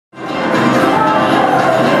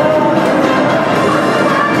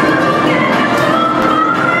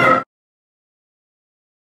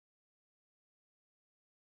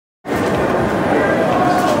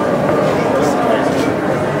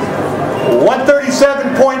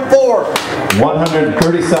137.4.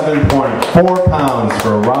 137.4 pounds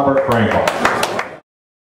for Robert Frankel.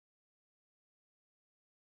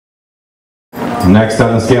 Next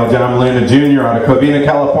on the scale, John Molina Jr. out of Covina,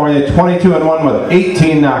 California, 22-1 with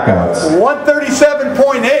 18 knockouts.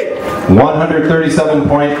 137.8.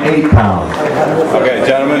 137.8 pounds. Okay,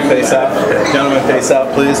 gentlemen, face out. Gentlemen, face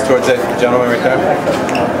out, please, towards that gentleman right there.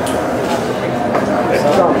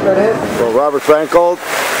 Well, Robert Frankel,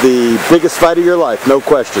 the biggest fight of your life, no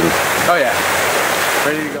question. Oh yeah,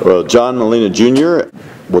 ready to go. Well, John Molina Jr.,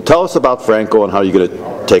 well, tell us about Frankel and how you're going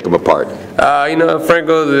to take him apart. You know,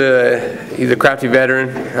 Frankel, he's a crafty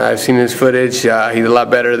veteran. I've seen his footage. He's a lot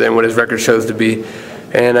better than what his record shows to be.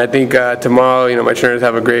 And I think tomorrow, you know, my trainers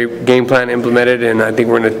have a great game plan implemented, and I think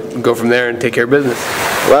we're going to go from there and take care of business.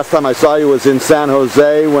 Last time I saw you was in San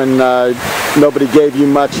Jose when nobody gave you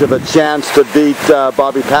much of a chance to beat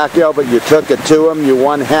Bobby Pacquiao, but you took it to him. You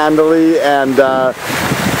won handily, and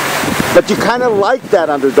but you kind of like that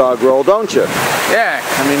underdog role, don't you? Yeah,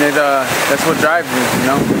 I mean, that's what drives me, you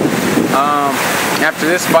know. After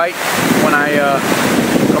this fight, when I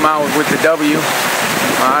come out with the W,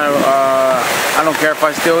 I don't care if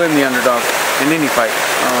I still am the underdog in any fight.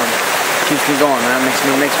 Keeps me going, man.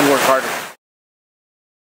 Makes me work harder.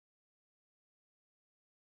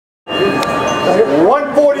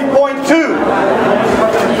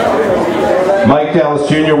 140.2. Mike Dallas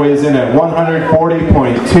Jr. weighs in at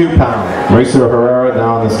 140.2 pounds. Mauricio Herrera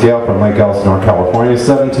now on the scale from Lake Elsinore, California,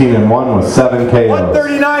 17-1 with 7 KOs.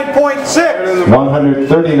 139.6.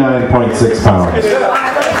 139.6 pounds.